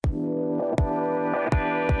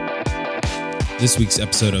This week's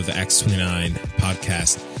episode of the Acts 29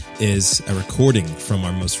 podcast is a recording from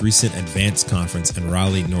our most recent Advanced Conference in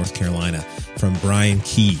Raleigh, North Carolina, from Brian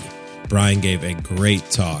Key. Brian gave a great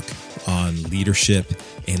talk on leadership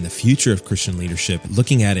and the future of Christian leadership,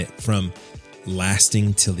 looking at it from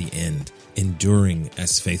lasting till the end, enduring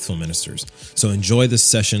as faithful ministers. So enjoy this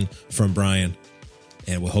session from Brian,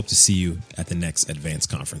 and we'll hope to see you at the next Advanced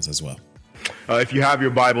Conference as well. If you have your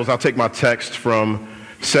Bibles, I'll take my text from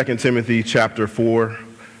 2 Timothy chapter 4,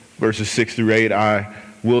 verses 6 through 8. I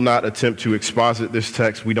will not attempt to exposit this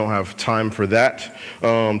text. We don't have time for that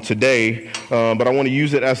today, but I want to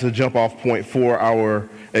use it as a jump-off point for our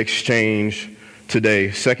exchange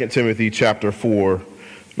today. 2 Timothy chapter 4,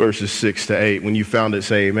 verses 6 to 8. When you found it,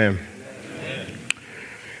 say amen. Amen.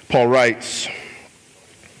 Paul writes,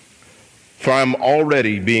 "For I am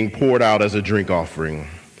already being poured out as a drink offering,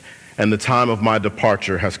 and the time of my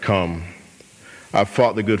departure has come. I've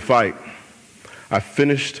fought the good fight. I've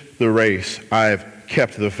finished the race. I have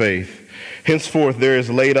kept the faith. Henceforth there is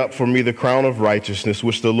laid up for me the crown of righteousness,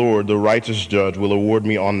 which the Lord, the righteous judge, will award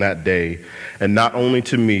me on that day, and not only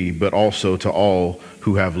to me, but also to all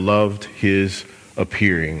who have loved his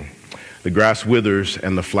appearing. The grass withers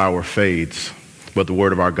and the flower fades, but the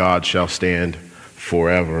word of our God shall stand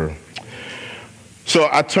forever." So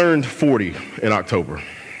I turned 40 in October.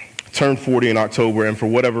 And for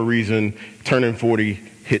whatever reason, turning 40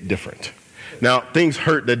 hit different. Now, things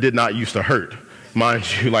hurt that did not used to hurt, mind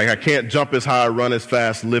you. Like, I can't jump as high, run as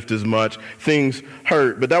fast, lift as much. Things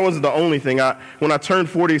hurt, but that wasn't the only thing. When I turned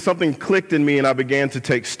 40, something clicked in me, and I began to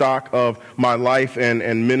take stock of my life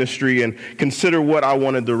and ministry and consider what I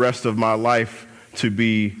wanted the rest of my life to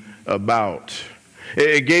be about.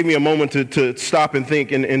 It gave me a moment to stop and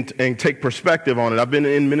think and take perspective on it. I've been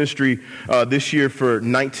in ministry this year for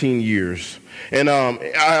 19 years. And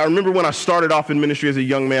I remember when I started off in ministry as a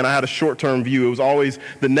young man, I had a short-term view. It was always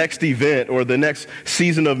the next event or the next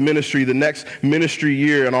season of ministry, the next ministry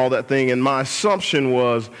year and all that thing. And my assumption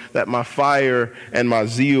was that my fire and my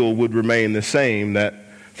zeal would remain the same, that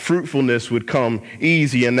fruitfulness would come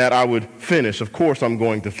easy, and that I would finish. Of course I'm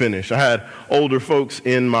going to finish. I had older folks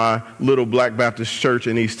in my little Black Baptist church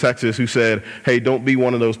in East Texas who said, "Hey, don't be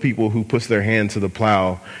one of those people who puts their hand to the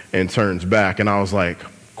plow and turns back." And I was like,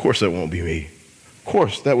 of course that won't be me. Of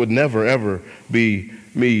course that would never, ever be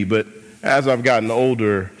me. But as I've gotten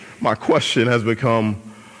older, my question has become,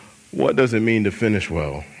 what does it mean to finish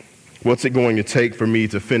well? What's it going to take for me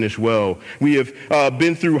to finish well? We have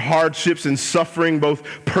been through hardships and suffering, both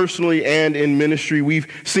personally and in ministry. We've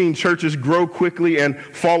seen churches grow quickly and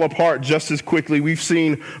fall apart just as quickly. We've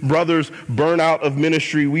seen brothers burn out of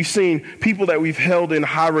ministry. We've seen people that we've held in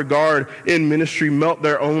high regard in ministry melt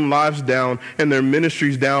their own lives down and their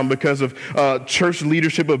ministries down because of church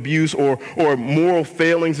leadership abuse or moral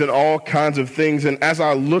failings and all kinds of things. And as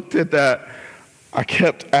I looked at that, I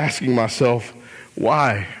kept asking myself,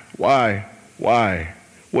 why? Why?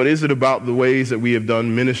 What is it about the ways that we have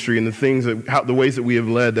done ministry and the ways that we have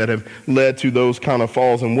led that have led to those kind of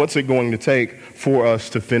falls? And what's it going to take for us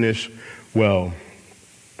to finish well?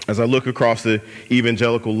 As I look across the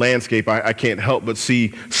evangelical landscape, I can't help but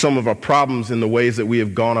see some of our problems in the ways that we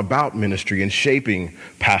have gone about ministry and shaping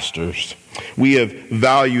pastors. We have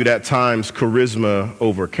valued at times charisma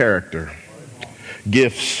over character,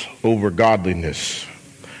 gifts over godliness,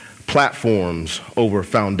 platforms over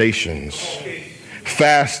foundations,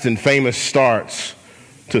 fast and famous starts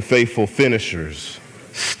to faithful finishers,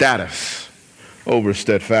 status over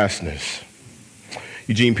steadfastness.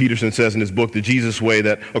 Eugene Peterson says in his book, The Jesus Way,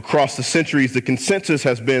 that across the centuries, the consensus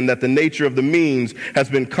has been that the nature of the means has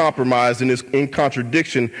been compromised and is in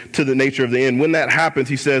contradiction to the nature of the end. When that happens,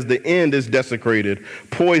 he says, the end is desecrated,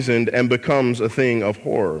 poisoned, and becomes a thing of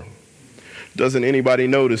horror. Doesn't anybody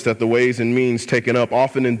notice that the ways and means taken up,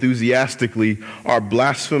 often enthusiastically, are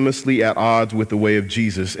blasphemously at odds with the way of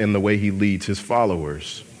Jesus and the way he leads his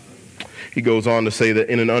followers? He goes on to say that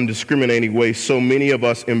in an undiscriminating way, so many of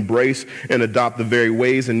us embrace and adopt the very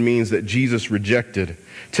ways and means that Jesus rejected,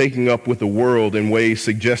 taking up with the world in ways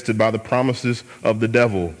suggested by the promises of the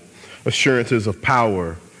devil, assurances of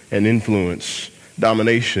power and influence,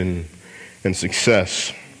 domination and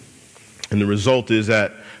success. And the result is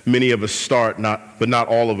that many of us start, but not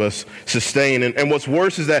all of us sustain. And what's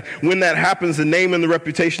worse is that when that happens, the name and the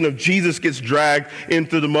reputation of Jesus gets dragged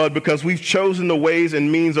into the mud because we've chosen the ways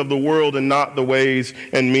and means of the world and not the ways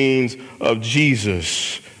and means of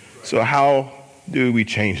Jesus. So how do we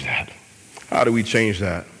change that? How do we change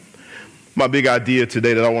that? My big idea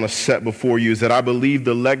today that I want to set before you is that I believe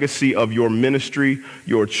the legacy of your ministry,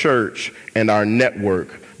 your church, and our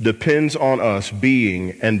network depends on us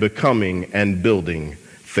being and becoming and building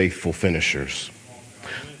faithful finishers.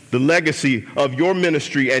 The legacy of your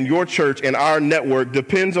ministry and your church and our network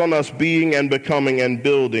depends on us being and becoming and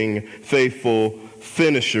building faithful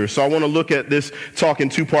finishers. So I want to look at this talk in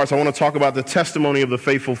two parts. I want to talk about the testimony of the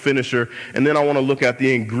faithful finisher, and then I want to look at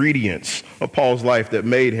the ingredients of Paul's life that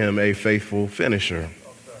made him a faithful finisher.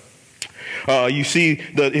 You see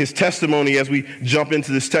his testimony as we jump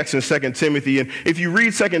into this text in 2 Timothy. And if you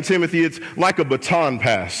read 2 Timothy, it's like a baton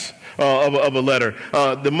pass of a letter.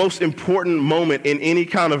 The most important moment in any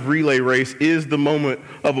kind of relay race is the moment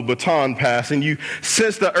of a baton pass. And you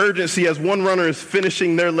sense the urgency as one runner is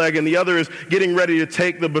finishing their leg and the other is getting ready to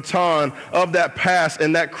take the baton of that pass,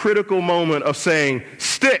 and that critical moment of saying,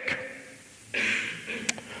 stick.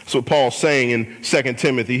 That's what Paul's saying in 2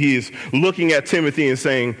 Timothy. He is looking at Timothy and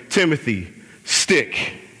saying, Timothy,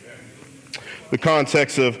 stick. The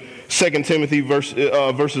context of 2 Timothy chapter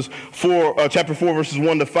 4, verses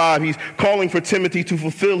 1 to 5, he's calling for Timothy to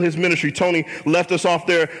fulfill his ministry. Tony left us off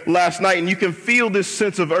there last night, and you can feel this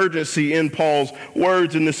sense of urgency in Paul's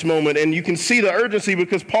words in this moment. And you can see the urgency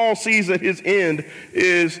because Paul sees that his end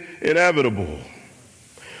is inevitable.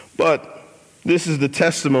 But this is the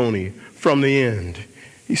testimony from the end.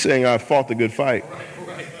 He's saying, I've fought the good fight.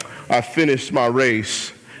 I've finished my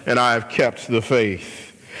race, and I have kept the faith.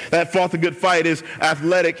 That fought the good fight is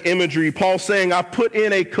athletic imagery. Paul's saying, I put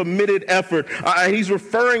in a committed effort. He's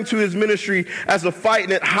referring to his ministry as a fight,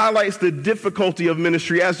 and it highlights the difficulty of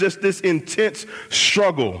ministry as just this intense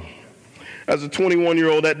struggle. As a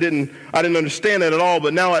 21-year-old, I didn't understand that at all,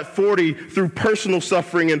 but now at 40, through personal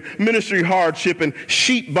suffering and ministry hardship and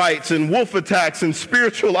sheep bites and wolf attacks and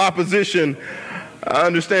spiritual opposition, I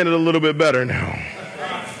understand it a little bit better now.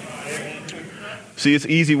 See, it's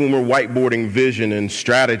easy when we're whiteboarding vision and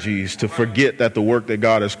strategies to forget that the work that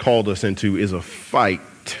God has called us into is a fight.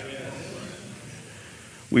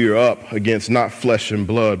 We are up against not flesh and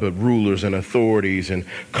blood, but rulers and authorities and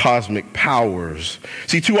cosmic powers.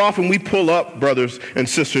 See, too often we pull up, brothers and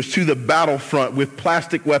sisters, to the battlefront with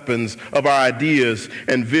plastic weapons of our ideas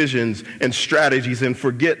and visions and strategies and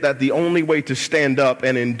forget that the only way to stand up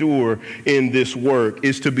and endure in this work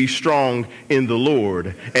is to be strong in the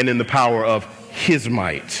Lord and in the power of his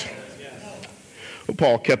might.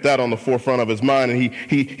 Paul kept that on the forefront of his mind, and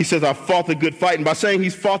he says, I fought the good fight. And by saying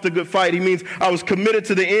he's fought the good fight, he means I was committed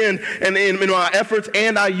to the end and in my efforts,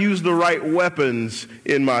 and I used the right weapons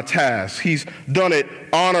in my task. He's done it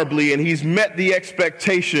honorably, and he's met the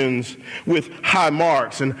expectations with high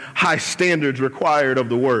marks and high standards required of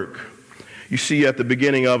the work. You see, at the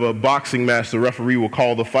beginning of a boxing match, the referee will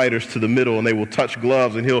call the fighters to the middle and they will touch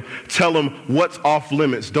gloves, and he'll tell them what's off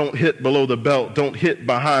limits. Don't hit below the belt. Don't hit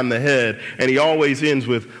behind the head. And he always ends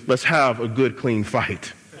with, let's have a good, clean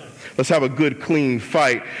fight. Let's have a good, clean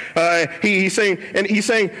fight. He's saying,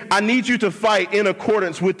 I need you to fight in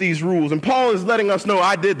accordance with these rules. And Paul is letting us know,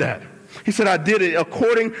 I did that. He said, I did it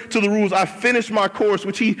according to the rules. I finished my course,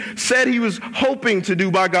 which he said he was hoping to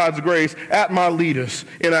do by God's grace at Miletus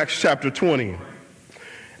in Acts chapter 20.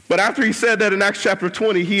 But after he said that in Acts chapter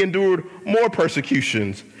 20, he endured more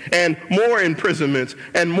persecutions and more imprisonments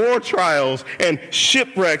and more trials and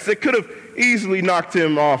shipwrecks that could have easily knocked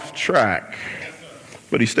him off track.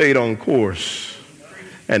 But he stayed on course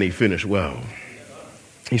and he finished well.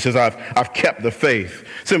 He says, I've kept the faith.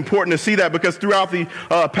 It's important to see that because throughout the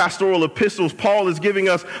pastoral epistles, Paul is giving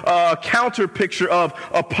us a counter picture of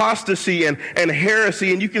apostasy and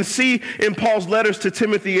heresy. And you can see in Paul's letters to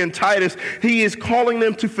Timothy and Titus, he is calling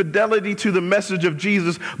them to fidelity to the message of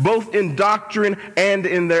Jesus, both in doctrine and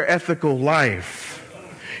in their ethical life.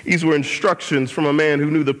 These were instructions from a man who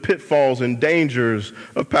knew the pitfalls and dangers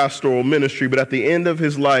of pastoral ministry. But at the end of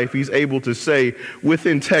his life, he's able to say with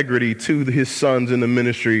integrity to his sons in the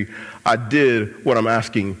ministry, I did what I'm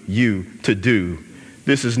asking you to do.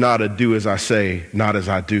 This is not a do as I say, not as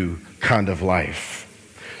I do kind of life.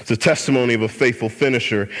 It's a testimony of a faithful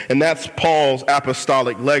finisher. And that's Paul's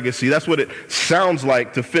apostolic legacy. That's what it sounds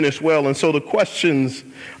like to finish well. And so the questions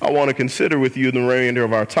I want to consider with you in the remainder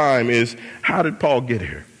of our time is, how did Paul get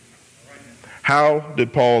here? How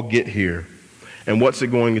did Paul get here? And what's it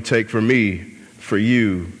going to take for me, for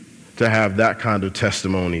you, to have that kind of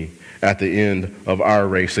testimony at the end of our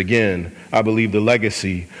race? Again, I believe the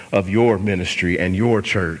legacy of your ministry and your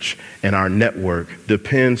church and our network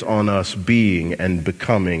depends on us being and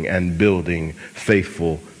becoming and building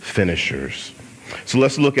faithful finishers. So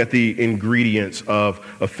let's look at the ingredients of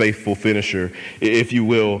a faithful finisher, if you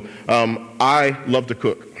will. I love to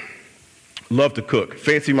cook.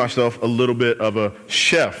 Fancy myself a little bit of a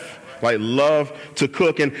chef like love to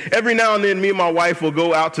cook. And every now and then me and my wife will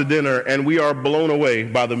go out to dinner and we are blown away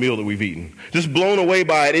by the meal that we've eaten. Just blown away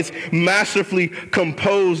by it. It's masterfully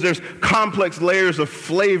composed. There's complex layers of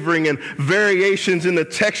flavoring and variations in the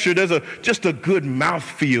texture. There's just a good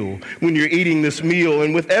mouthfeel when you're eating this meal.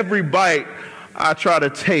 And with every bite, I try to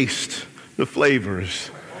taste the flavors.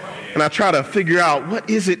 And I try to figure out what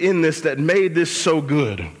is it in this that made this so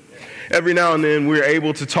good. Every now and then we're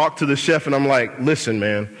able to talk to the chef and I'm like, listen,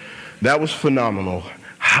 man, that was phenomenal.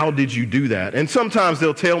 How did you do that? And sometimes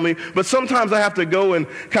they'll tell me, but sometimes I have to go and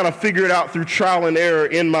kind of figure it out through trial and error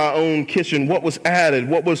in my own kitchen. What was added?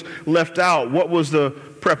 What was left out? What was the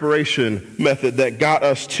preparation method that got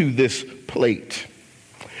us to this plate?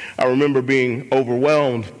 I remember being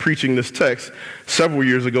overwhelmed preaching this text several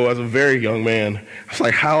years ago as a very young man. I was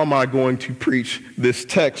like, how am I going to preach this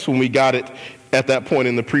text when we got it at that point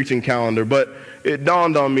in the preaching calendar? But it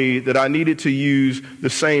dawned on me that I needed to use the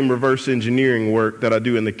same reverse engineering work that I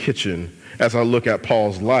do in the kitchen as I look at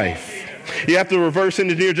Paul's life. You have to reverse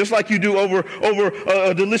engineer just like you do over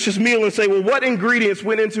a delicious meal and say, well, what ingredients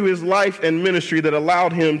went into his life and ministry that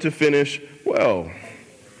allowed him to finish well?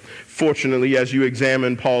 Fortunately, as you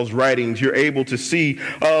examine Paul's writings, you're able to see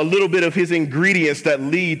a little bit of his ingredients that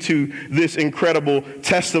lead to this incredible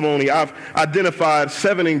testimony. I've identified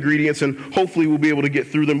 7 ingredients, and hopefully we'll be able to get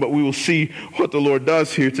through them, but we will see what the Lord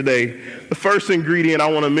does here today. The first ingredient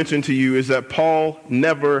I want to mention to you is that Paul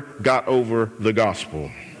never got over the gospel.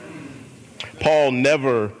 Paul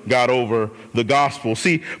never got over the gospel.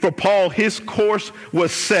 See, for Paul, his course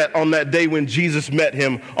was set on that day when Jesus met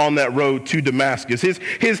him on that road to Damascus.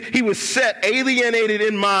 He was set, alienated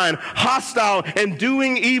in mind, hostile, and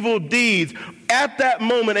doing evil deeds at that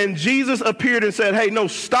moment. And Jesus appeared and said, hey, no,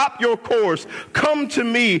 stop your course. Come to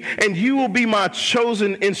me, and you will be my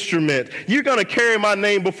chosen instrument. You're going to carry my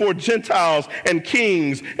name before Gentiles and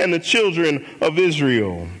kings and the children of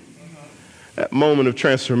Israel. That moment of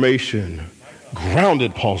transformation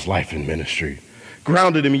grounded Paul's life and ministry.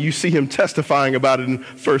 Grounded him. You see him testifying about it in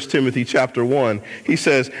 1 Timothy chapter 1. He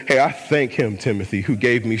says, hey, I thank him, Timothy, who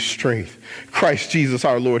gave me strength. Christ Jesus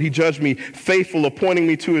our Lord. He judged me faithful, appointing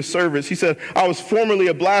me to his service. He said, I was formerly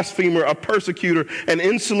a blasphemer, a persecutor, an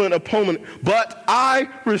insolent opponent, but I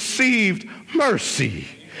received mercy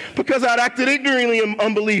because I'd acted ignorantly in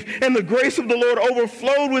unbelief, and the grace of the Lord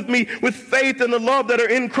overflowed with me with faith and the love that are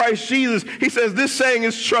in Christ Jesus. He says this saying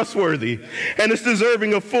is trustworthy, and it's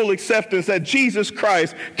deserving of full acceptance that Jesus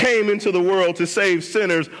Christ came into the world to save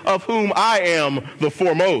sinners, of whom I am the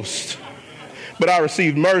foremost. But I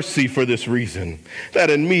received mercy for this reason, that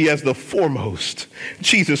in me as the foremost,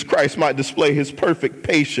 Jesus Christ might display his perfect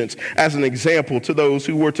patience as an example to those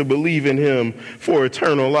who were to believe in him for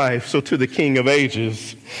eternal life. So to the King of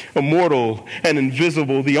ages, immortal and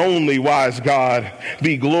invisible, the only wise God,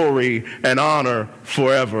 be glory and honor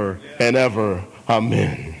forever and ever.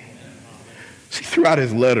 Amen. See, throughout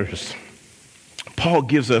his letters, Paul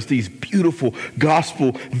gives us these beautiful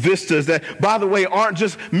gospel vistas that, by the way, aren't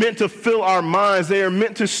just meant to fill our minds. They are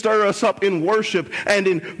meant to stir us up in worship and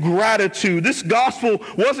in gratitude. This gospel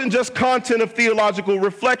wasn't just content of theological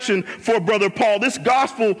reflection for Brother Paul. This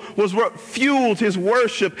gospel was what fueled his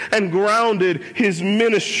worship and grounded his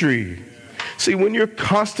ministry. See, when you're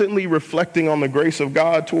constantly reflecting on the grace of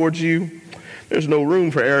God towards you, there's no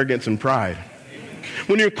room for arrogance and pride.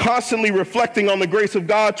 When you're constantly reflecting on the grace of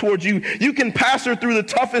God towards you, you can pass her through the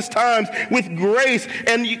toughest times with grace,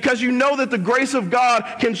 and because you know that the grace of God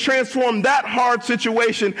can transform that hard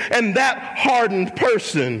situation and that hardened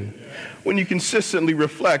person. When you consistently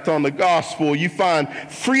reflect on the gospel, you find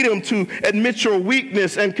freedom to admit your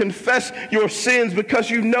weakness and confess your sins because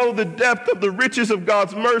you know the depth of the riches of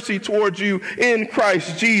God's mercy towards you in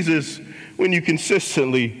Christ Jesus. When you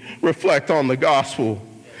consistently reflect on the gospel,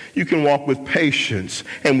 you can walk with patience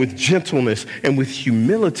and with gentleness and with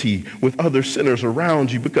humility with other sinners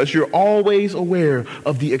around you because you're always aware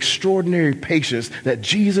of the extraordinary patience that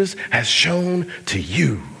Jesus has shown to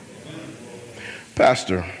you.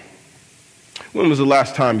 Pastor, when was the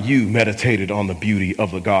last time you meditated on the beauty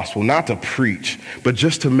of the gospel? Not to preach, but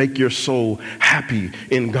just to make your soul happy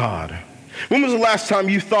in God. When was the last time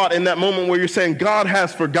you thought in that moment where you're saying, God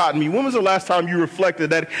has forgotten me? When was the last time you reflected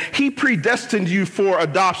that he predestined you for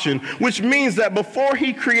adoption, which means that before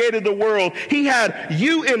he created the world, he had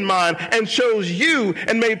you in mind and chose you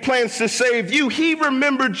and made plans to save you. He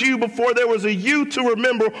remembered you before there was a you to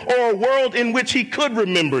remember or a world in which he could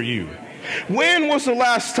remember you. When was the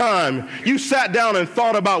last time you sat down and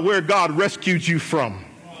thought about where God rescued you from?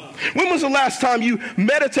 When was the last time you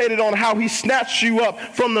meditated on how he snatched you up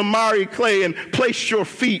from the miry clay and placed your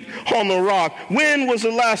feet on the rock? When was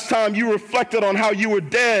the last time you reflected on how you were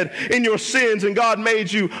dead in your sins and God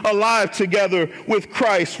made you alive together with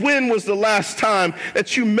Christ? When was the last time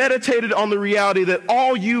that you meditated on the reality that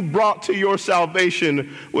all you brought to your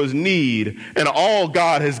salvation was need, and all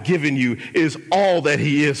God has given you is all that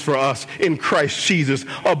he is for us in Christ Jesus,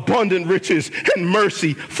 abundant riches and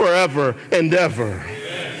mercy forever and ever?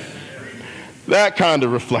 That kind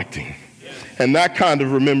of reflecting and that kind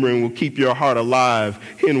of remembering will keep your heart alive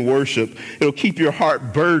in worship. It'll keep your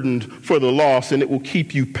heart burdened for the lost, and it will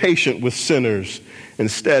keep you patient with sinners and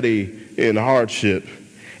steady in hardship.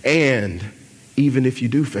 And even if you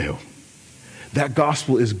do fail, that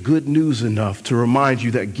gospel is good news enough to remind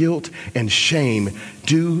you that guilt and shame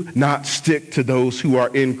do not stick to those who are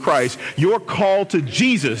in Christ. Your call to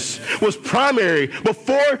Jesus was primary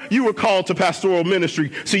before you were called to pastoral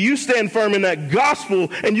ministry. So you stand firm in that gospel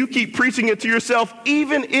and you keep preaching it to yourself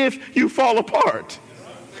even if you fall apart.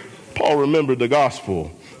 Paul remembered the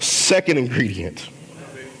gospel. Second ingredient,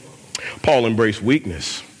 Paul embraced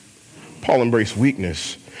weakness. Paul embraced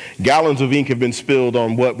weakness. Gallons of ink have been spilled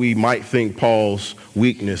on what we might think Paul's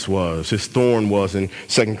weakness was, his thorn was in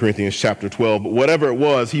 2 Corinthians chapter 12. But whatever it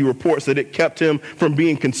was, he reports that it kept him from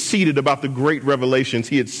being conceited about the great revelations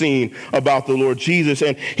he had seen about the Lord Jesus.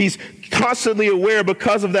 And he's constantly aware,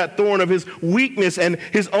 because of that thorn, of his weakness and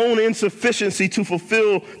his own insufficiency to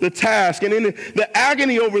fulfill the task. And in the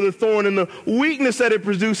agony over the thorn and the weakness that it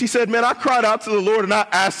produced, he said, man, I cried out to the Lord and I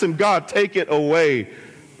asked him, God, take it away.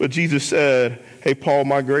 But Jesus said, hey, Paul,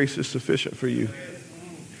 my grace is sufficient for you.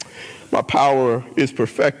 My power is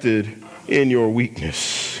perfected in your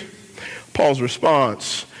weakness. Paul's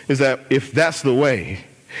response is that if that's the way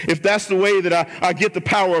that I get the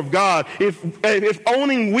power of God, if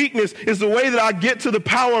owning weakness is the way that I get to the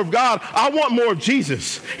power of God, I want more of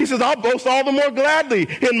Jesus. He says, I'll boast all the more gladly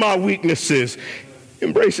in my weaknesses.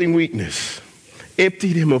 Embracing weakness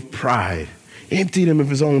emptied him of pride, emptied him of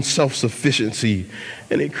his own self-sufficiency,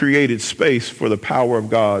 and it created space for the power of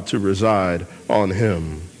God to reside on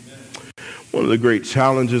him. One of the great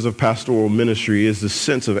challenges of pastoral ministry is the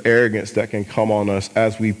sense of arrogance that can come on us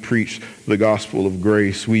as we preach the gospel of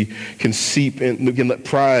grace. We can let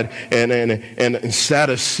pride and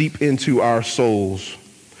status seep into our souls.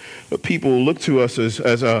 But people look to us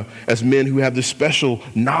as men who have this special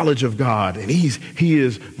knowledge of God, and he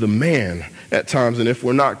is the man at times. And if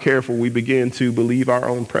we're not careful, we begin to believe our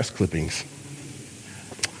own press clippings.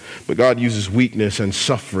 But God uses weakness and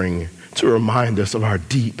suffering to remind us of our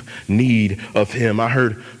deep need of him. I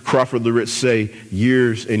heard Crawford Loritz say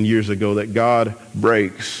years and years ago that God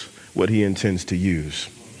breaks what he intends to use.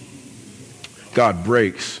 God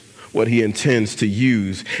breaks what he intends to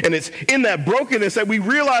use. And it's in that brokenness that we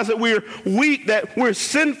realize that we're weak, that we're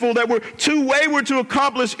sinful, that we're too wayward to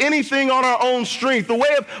accomplish anything on our own strength. The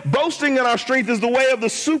way of boasting in our strength is the way of the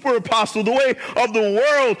super apostle, the way of the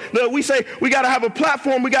world. That we say we got to have a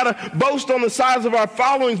platform, we got to boast on the size of our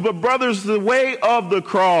followings. But brothers, the way of the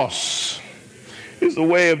cross is the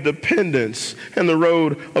way of dependence, and the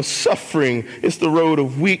road of suffering is the road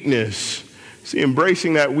of weakness. See,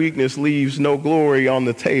 embracing that weakness leaves no glory on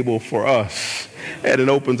the table for us, and it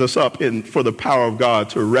opens us up for the power of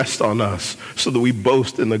God to rest on us so that we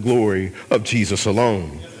boast in the glory of Jesus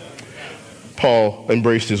alone. Paul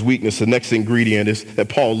embraced his weakness. The next ingredient is that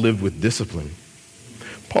Paul lived with discipline.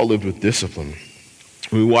 Paul lived with discipline.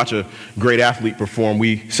 When we watch a great athlete perform,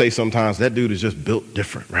 we say sometimes that dude is just built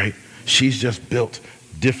different, right? She's just built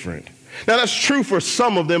different. Now, that's true for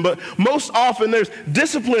some of them, but most often there's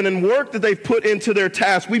discipline and work that they've put into their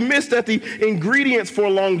task. We miss that the ingredients for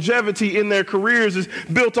longevity in their careers is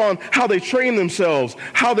built on how they train themselves,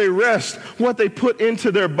 how they rest, what they put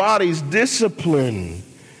into their bodies. Discipline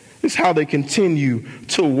is how they continue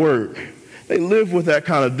to work. They live with that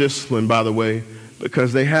kind of discipline, by the way,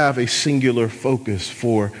 because they have a singular focus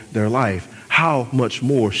for their life. How much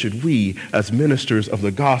more should we, as ministers of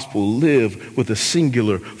the gospel, live with a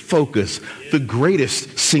singular focus, the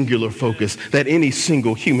greatest singular focus that any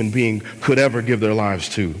single human being could ever give their lives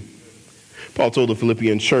to? Paul told the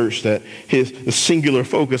Philippian church that the singular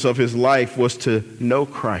focus of his life was to know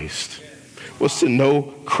Christ. Was to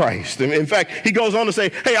know Christ. And in fact, he goes on to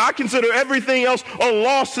say, hey, I consider everything else a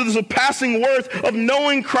loss to the surpassing worth of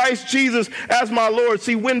knowing Christ Jesus as my Lord.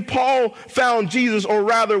 See, when Paul found Jesus, or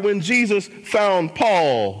rather when Jesus found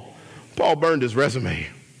Paul, Paul burned his resume.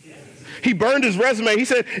 He burned his resume. He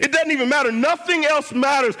said, it doesn't even matter. Nothing else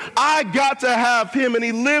matters. I got to have him. And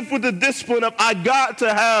he lived with the discipline of, I got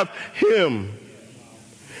to have him.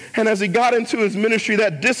 And as he got into his ministry,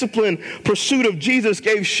 that disciplined pursuit of Jesus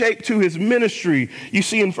gave shape to his ministry. You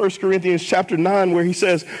see in 1 Corinthians chapter 9 where he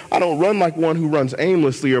says, I don't run like one who runs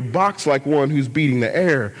aimlessly or box like one who's beating the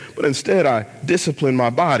air, but instead I discipline my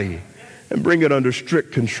body and bring it under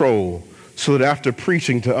strict control so that after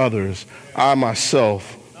preaching to others, I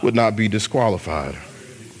myself would not be disqualified.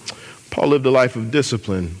 Paul lived a life of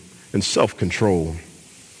discipline and self-control,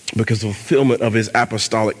 because the fulfillment of his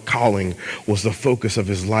apostolic calling was the focus of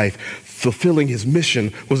his life. Fulfilling his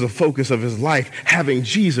mission was the focus of his life. Having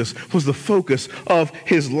Jesus was the focus of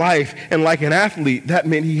his life. And like an athlete, that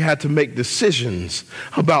meant he had to make decisions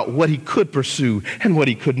about what he could pursue and what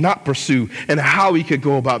he could not pursue, and how he could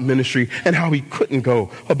go about ministry and how he couldn't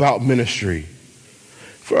go about ministry.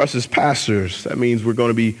 For us as pastors, that means we're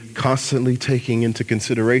going to be constantly taking into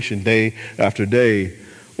consideration day after day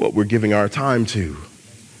what we're giving our time to,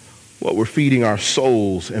 what we're feeding our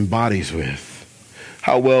souls and bodies with,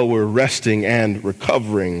 how well we're resting and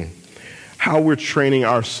recovering, how we're training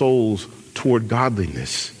our souls toward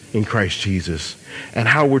godliness in Christ Jesus, and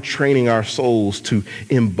how we're training our souls to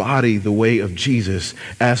embody the way of Jesus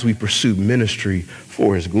as we pursue ministry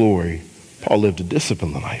for his glory. Paul lived a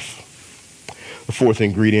disciplined life. The fourth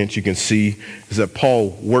ingredient you can see is that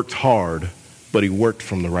Paul worked hard, but he worked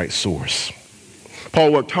from the right source.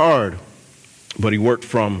 Paul worked hard, but he worked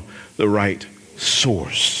from the right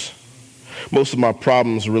source. Most of my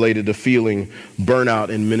problems related to feeling burnout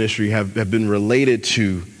in ministry have been related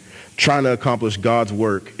to trying to accomplish God's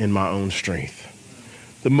work in my own strength.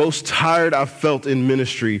 The most tired I've felt in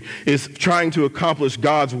ministry is trying to accomplish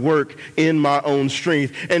God's work in my own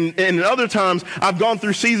strength. And other times I've gone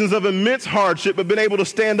through seasons of immense hardship, but been able to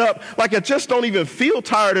stand up like I just don't even feel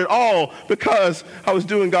tired at all because I was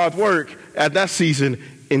doing God's work at that season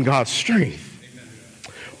in God's strength.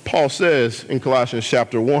 Paul says in Colossians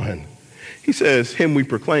chapter 1, he says, him we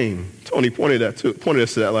proclaim. Tony pointed us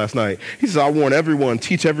to that last night. He says, I warn everyone,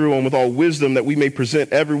 teach everyone with all wisdom that we may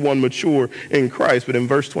present everyone mature in Christ. But in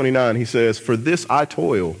verse 29, he says, for this I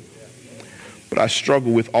toil, but I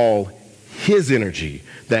struggle with all his energy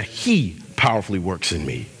that he powerfully works in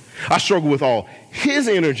me. I struggle with all his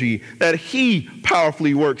energy that he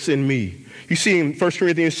powerfully works in me. You see in 1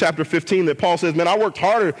 Corinthians chapter 15 that Paul says, man, I worked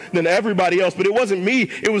harder than everybody else, but it wasn't me.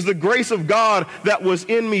 It was the grace of God that was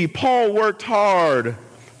in me. Paul worked hard,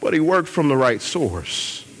 but he worked from the right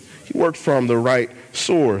source. He worked from the right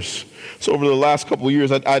source. So over the last couple of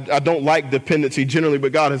years, I don't like dependency generally,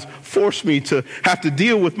 but God has forced me to have to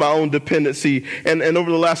deal with my own dependency. And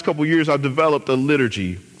over the last couple of years, I've developed a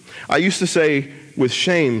liturgy. I used to say with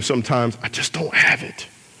shame sometimes, I just don't have it.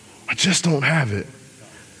 I just don't have it.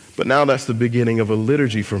 But now that's the beginning of a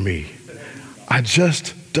liturgy for me. I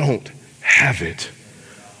just don't have it.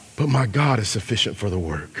 But my God is sufficient for the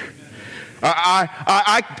work.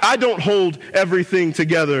 I don't hold everything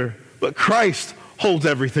together, but Christ holds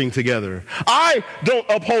everything together. I don't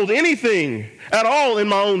uphold anything at all in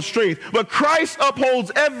my own strength, but Christ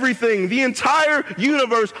upholds everything, the entire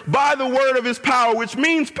universe, by the word of his power, which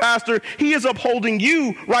means, Pastor, he is upholding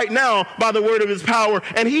you right now by the word of his power,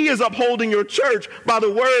 and he is upholding your church by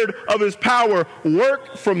the word of his power.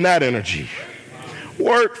 Work from that energy.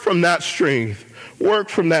 Work from that strength. Work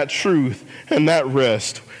from that truth and that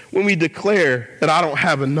rest. When we declare that I don't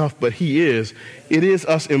have enough, but he is, it is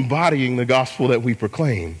us embodying the gospel that we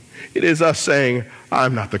proclaim. It is us saying,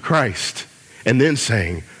 I'm not the Christ. And then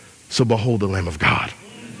saying, so behold the Lamb of God.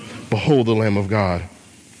 Behold the Lamb of God.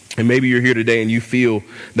 And maybe you're here today and you feel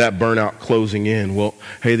that burnout closing in. Well,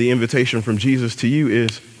 hey, the invitation from Jesus to you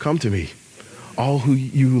is, come to me, all who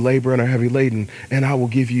you labor and are heavy laden, and I will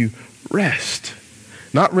give you rest.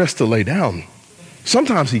 Not rest to lay down.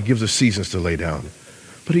 Sometimes he gives us seasons to lay down.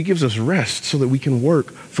 But he gives us rest so that we can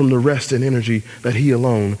work from the rest and energy that he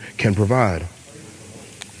alone can provide.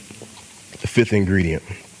 The fifth ingredient.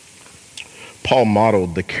 Paul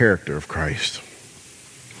modeled the character of Christ.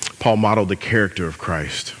 Paul modeled the character of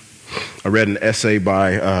Christ. I read an essay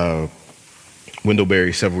by Wendell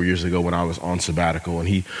Berry several years ago when I was on sabbatical, and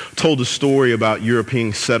he told a story about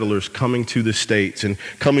European settlers coming to the States and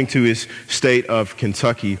coming to his state of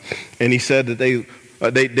Kentucky. And he said that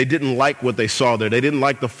they didn't like what they saw there. They didn't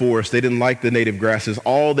like the forest. They didn't like the native grasses.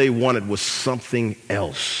 All they wanted was something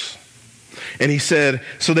else. And he said,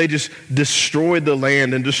 so they just destroyed the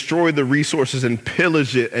land and destroyed the resources and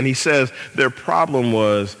pillaged it. And he says their problem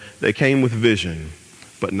was they came with vision,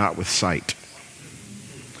 but not with sight.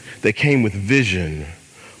 They came with vision,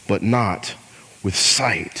 but not with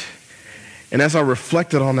sight. And as I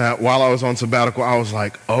reflected on that while I was on sabbatical, I was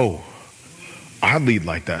like, oh, I lead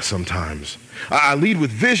like that sometimes. I lead with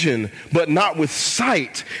vision, but not with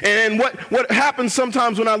sight. And what happens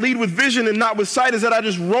sometimes when I lead with vision and not with sight is that I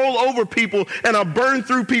just roll over people and I burn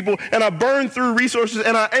through people and I burn through resources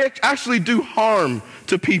and I actually do harm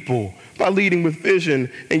to people by leading with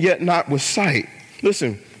vision and yet not with sight.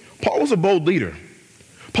 Listen, Paul was a bold leader.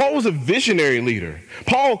 Paul was a visionary leader.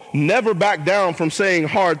 Paul never backed down from saying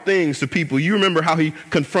hard things to people. You remember how he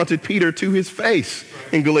confronted Peter to his face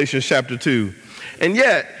in Galatians chapter 2. And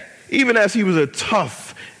yet, even as he was a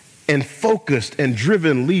tough and focused and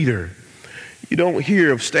driven leader, you don't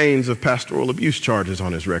hear of stains of pastoral abuse charges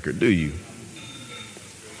on his record, do you?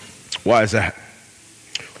 Why is that?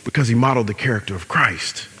 Because he modeled the character of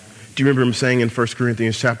Christ. Do you remember him saying in 1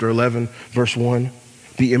 Corinthians chapter 11, verse 1,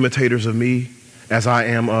 be imitators of me as I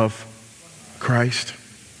am of Christ?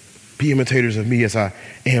 Be imitators of me as I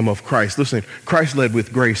am of Christ. Listen, Christ led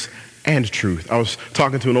with grace and truth. I was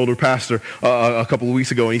talking to an older pastor a couple of weeks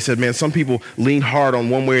ago, and he said, man, some people lean hard on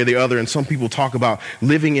one way or the other, and some people talk about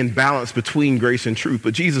living in balance between grace and truth.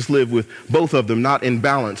 But Jesus lived with both of them, not in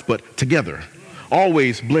balance, but together,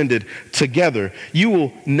 always blended together. You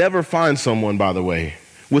will never find someone, by the way,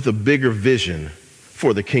 with a bigger vision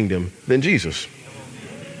for the kingdom than Jesus.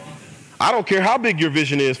 I don't care how big your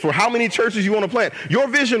vision is, for how many churches you want to plant. Your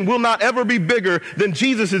vision will not ever be bigger than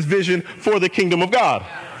Jesus' vision for the kingdom of God.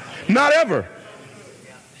 Not ever.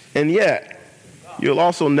 And yet, you'll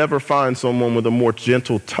also never find someone with a more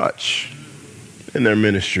gentle touch in their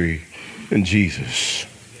ministry than Jesus.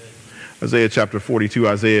 Isaiah chapter 42,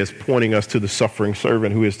 Isaiah is pointing us to the suffering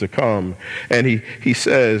servant who is to come. And he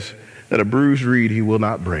says that a bruised reed he will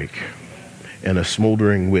not break, and a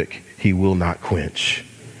smoldering wick he will not quench,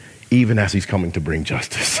 even as he's coming to bring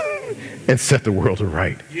justice and set the world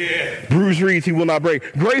aright. Yeah. Bruised reeds he will not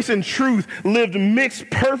break. Grace and truth lived mixed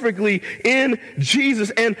perfectly in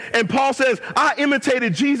Jesus. And Paul says, I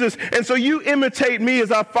imitated Jesus, and so you imitate me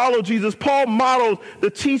as I follow Jesus. Paul modeled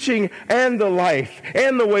the teaching and the life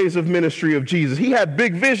and the ways of ministry of Jesus. He had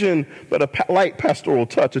big vision, but a light pastoral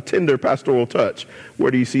touch, a tender pastoral touch.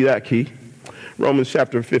 Where do you see that, Key? Romans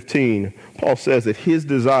chapter 15, Paul says that his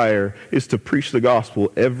desire is to preach the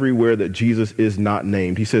gospel everywhere that Jesus is not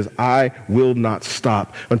named. He says, I will not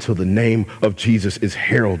stop until the name of Jesus is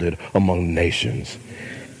heralded among nations.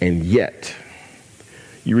 And yet,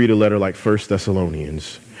 you read a letter like 1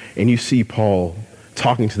 Thessalonians, and you see Paul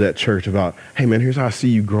talking to that church about, hey man, here's how I see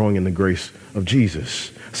you growing in the grace of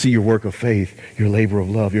Jesus. See your work of faith, your labor of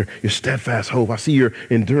love, your steadfast hope. I see your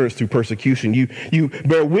endurance through persecution. You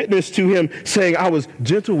bear witness to him saying, I was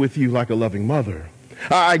gentle with you like a loving mother.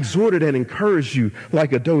 I exhorted and encouraged you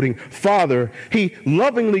like a doting father. He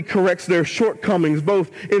lovingly corrects their shortcomings, both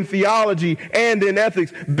in theology and in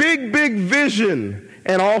ethics. Big vision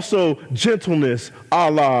and also gentleness a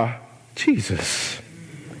la Jesus.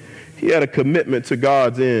 He had a commitment to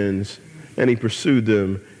God's ends, and he pursued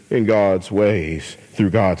them in God's ways, through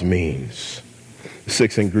God's means. The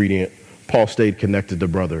sixth ingredient, Paul stayed connected to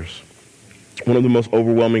brothers. One of the most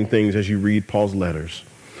overwhelming things as you read Paul's letters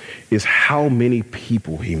is how many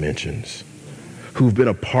people he mentions who've been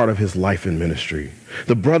a part of his life and ministry.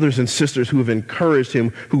 The brothers and sisters who have encouraged him,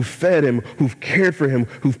 who've fed him, who've cared for him,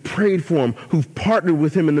 who've prayed for him, who've partnered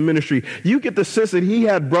with him in the ministry. You get the sense that he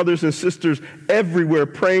had brothers and sisters everywhere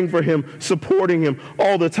praying for him, supporting him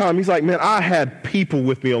all the time. He's like, man, I had people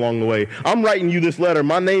with me along the way. I'm writing you this letter.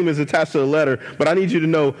 My name is attached to the letter, but I need you to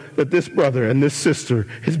know that this brother and this sister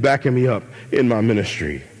is backing me up in my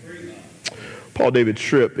ministry. Paul David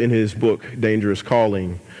Tripp, in his book, Dangerous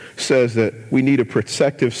Calling, says that we need a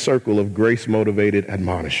protective circle of grace-motivated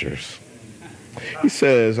admonishers. He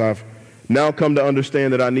says, I've now come to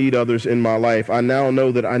understand that I need others in my life. I now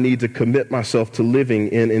know that I need to commit myself to living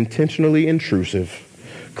in intentionally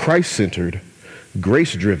intrusive, Christ-centered,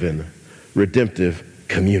 grace-driven, redemptive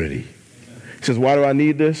community. He says, why do I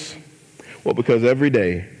need this? Well, because every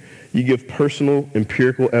day you give personal,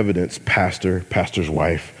 empirical evidence, pastor's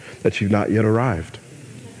wife, that you've not yet arrived.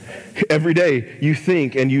 Every day you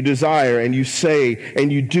think and you desire and you say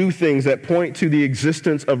and you do things that point to the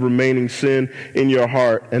existence of remaining sin in your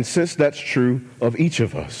heart. And since that's true of each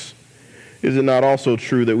of us, is it not also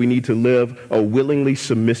true that we need to live a willingly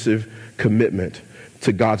submissive commitment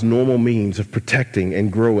to God's normal means of protecting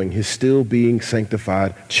and growing his still being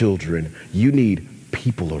sanctified children? You need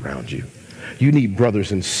people around you. You need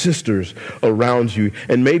brothers and sisters around you.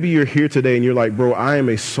 And maybe you're here today and you're like, bro, I am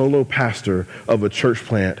a solo pastor of a church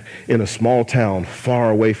plant in a small town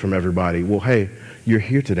far away from everybody. Well, hey, you're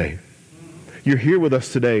here today. you're here with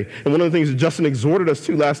us today. And one of the things that Justin exhorted us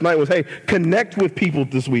to last night was, hey, connect with people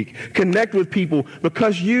this week. Connect with people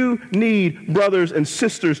because you need brothers and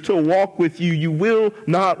sisters to walk with you. You will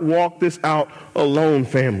not walk this out alone,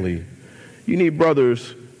 family. You need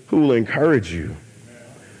brothers who will encourage you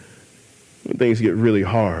when things get really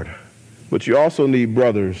hard. But you also need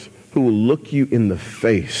brothers who will look you in the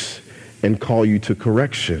face and call you to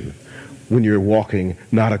correction when you're walking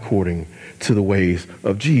not according to the ways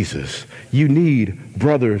of Jesus. You need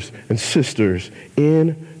brothers and sisters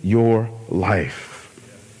in your life.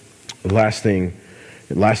 The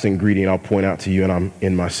last ingredient I'll point out to you, and I'm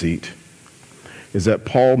in my seat, is that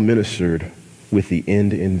Paul ministered with the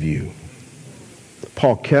end in view.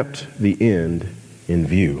 Paul kept the end in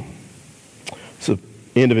view. It's the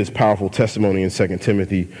end of his powerful testimony in 2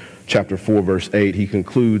 Timothy chapter 4, verse 8. He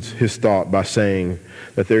concludes his thought by saying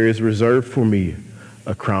that there is reserved for me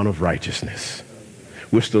a crown of righteousness,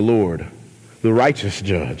 which the Lord, the righteous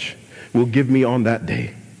judge, will give me on that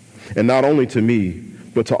day. And not only to me,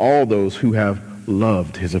 but to all those who have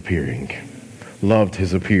loved his appearing. Loved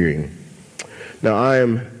his appearing. Now, I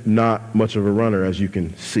am not much of a runner, as you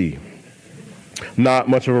can see. Not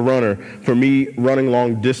much of a runner. For me, running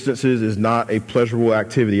long distances is not a pleasurable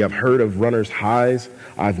activity. I've heard of runners' highs.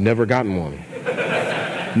 I've never gotten one.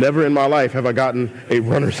 Never in my life have I gotten a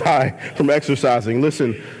runner's high from exercising.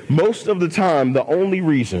 Listen, most of the time, the only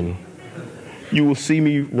reason you will see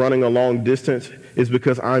me running a long distance is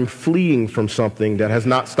because I'm fleeing from something that has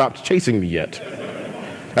not stopped chasing me yet.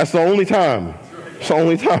 That's the only time. It's the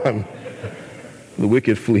only time. The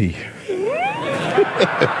wicked flee.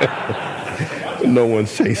 No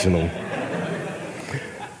one's chasing them.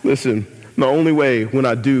 Listen, the only way when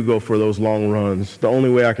I do go for those long runs, the only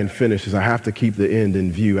way I can finish is I have to keep the end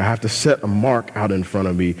in view. I have to set a mark out in front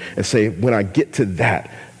of me and say, when I get to that,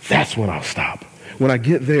 that's when I'll stop. When I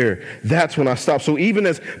get there, that's when I stop. So even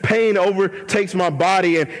as pain overtakes my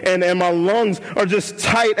body and my lungs are just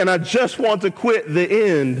tight and I just want to quit, the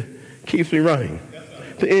end keeps me running.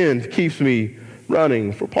 The end keeps me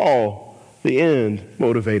running. For Paul, the end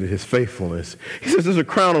motivated his faithfulness. He says there's a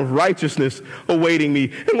crown of righteousness awaiting me.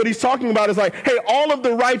 And what he's talking about is like, hey, all of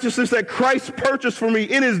the righteousness that Christ purchased for me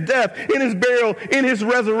in his death, in his burial, in his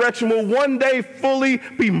resurrection will one day fully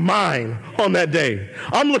be mine on that day.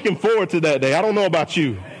 I'm looking forward to that day. I don't know about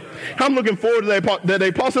you. I'm looking forward to that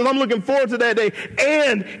day. Paul says, I'm looking forward to that day.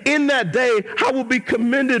 And in that day, I will be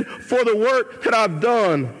commended for the work that I've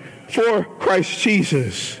done for Christ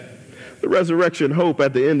Jesus. The resurrection hope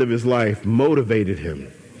at the end of his life motivated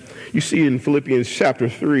him. You see in Philippians chapter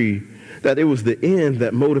 3 that it was the end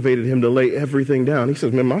that motivated him to lay everything down. He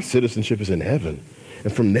says, man, my citizenship is in heaven.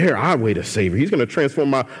 And from there, I wait a Savior. He's going to transform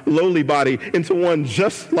my lowly body into one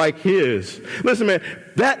just like his. Listen, man,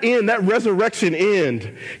 that end, that resurrection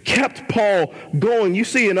end, kept Paul going. You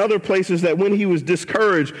see in other places that when he was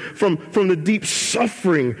discouraged from the deep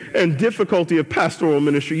suffering and difficulty of pastoral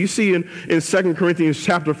ministry, you see in 2 Corinthians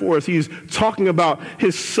chapter 4, as he's talking about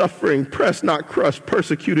his suffering, pressed, not crushed,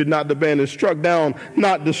 persecuted, not abandoned, struck down,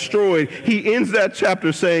 not destroyed. He ends that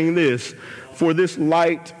chapter saying this, for this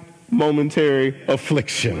light momentary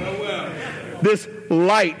affliction. This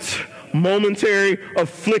light momentary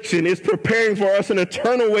affliction is preparing for us an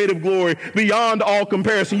eternal weight of glory beyond all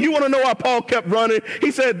comparison. You want to know why Paul kept running? He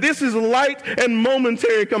said, this is light and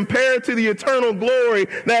momentary compared to the eternal glory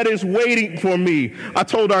that is waiting for me. I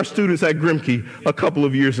told our students at Grimke a couple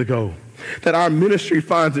of years ago that our ministry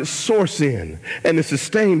finds its source in and is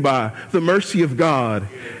sustained by the mercy of God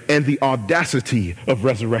and the audacity of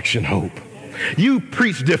resurrection hope. You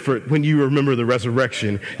preach different when you remember the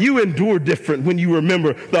resurrection. You endure different when you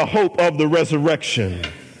remember the hope of the resurrection.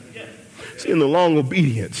 See, in the long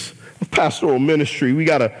obedience of pastoral ministry, we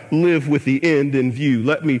got to live with the end in view.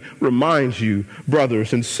 Let me remind you,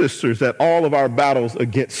 brothers and sisters, that all of our battles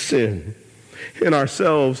against sin in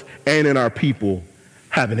ourselves and in our people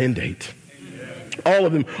have an end date. All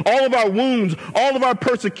of them, all of our wounds, all of our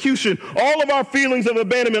persecution, all of our feelings of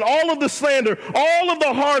abandonment, all of the slander, all of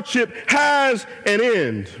the hardship has an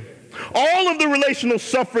end. All of the relational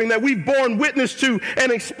suffering that we've borne witness to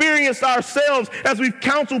and experienced ourselves as we've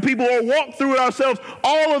counseled people or walked through it ourselves,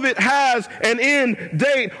 all of it has an end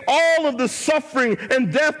date. All of the suffering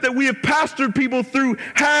and death that we have pastored people through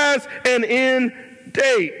has an end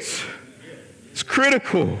date. It's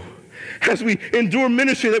critical. as we endure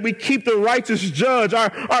ministry, that we keep the righteous judge,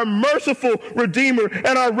 our merciful Redeemer,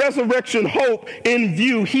 and our resurrection hope in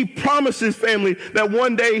view. He promises, family, that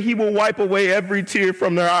one day he will wipe away every tear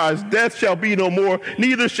from their eyes. Death shall be no more,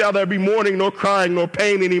 neither shall there be mourning, nor crying, nor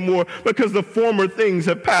pain anymore, because the former things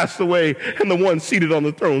have passed away. And the one seated on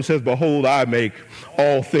the throne says, behold, I make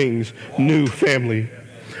all things new, family.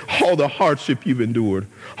 All the hardship you've endured,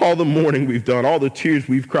 all the mourning we've done, all the tears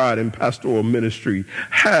we've cried in pastoral ministry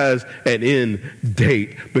has an end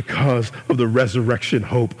date because of the resurrection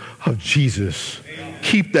hope of Jesus.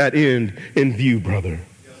 Keep that end in view, brother.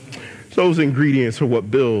 Those ingredients are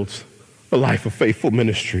what builds a life of faithful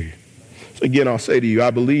ministry. So again, I'll say to you,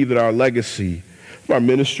 I believe that our legacy, our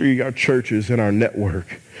ministry, our churches, and our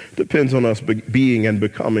network depends on us being and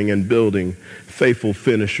becoming and building faithful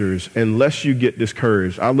finishers. Unless you get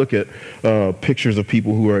discouraged, I look at pictures of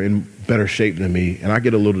people who are in better shape than me, and I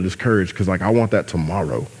get a little discouraged because, I want that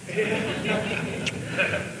tomorrow.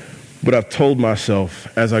 But I've told myself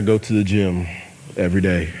as I go to the gym every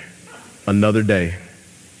day, another day,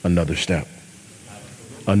 another step.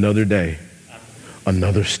 Another day,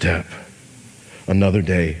 another step. Another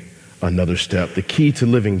day, another step. The key to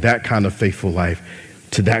living that kind of faithful life,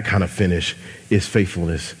 to that kind of finish, is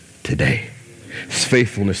faithfulness today. It's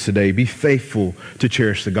faithfulness today. Be faithful to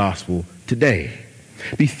cherish the gospel today.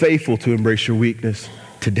 Be faithful to embrace your weakness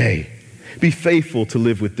today. Be faithful to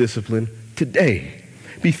live with discipline today.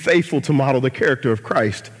 Be faithful to model the character of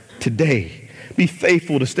Christ today. Be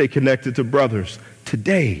faithful to stay connected to brothers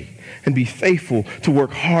today. And be faithful to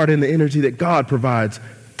work hard in the energy that God provides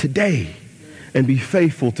today. And be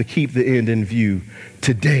faithful to keep the end in view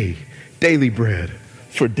today. Daily bread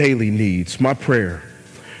for daily needs. My prayer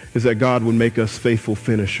is that God would make us faithful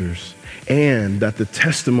finishers, and that the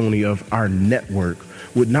testimony of our network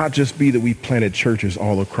would not just be that we planted churches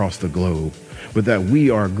all across the globe, but that we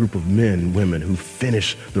are a group of men and women who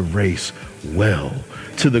finish the race well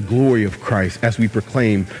to the glory of Christ as we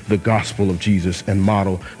proclaim the gospel of Jesus and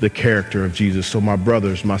model the character of Jesus. So my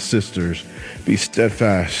brothers, my sisters, be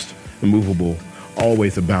steadfast, immovable,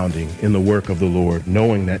 always abounding in the work of the Lord,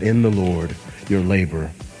 knowing that in the Lord your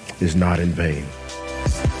labor is not in vain.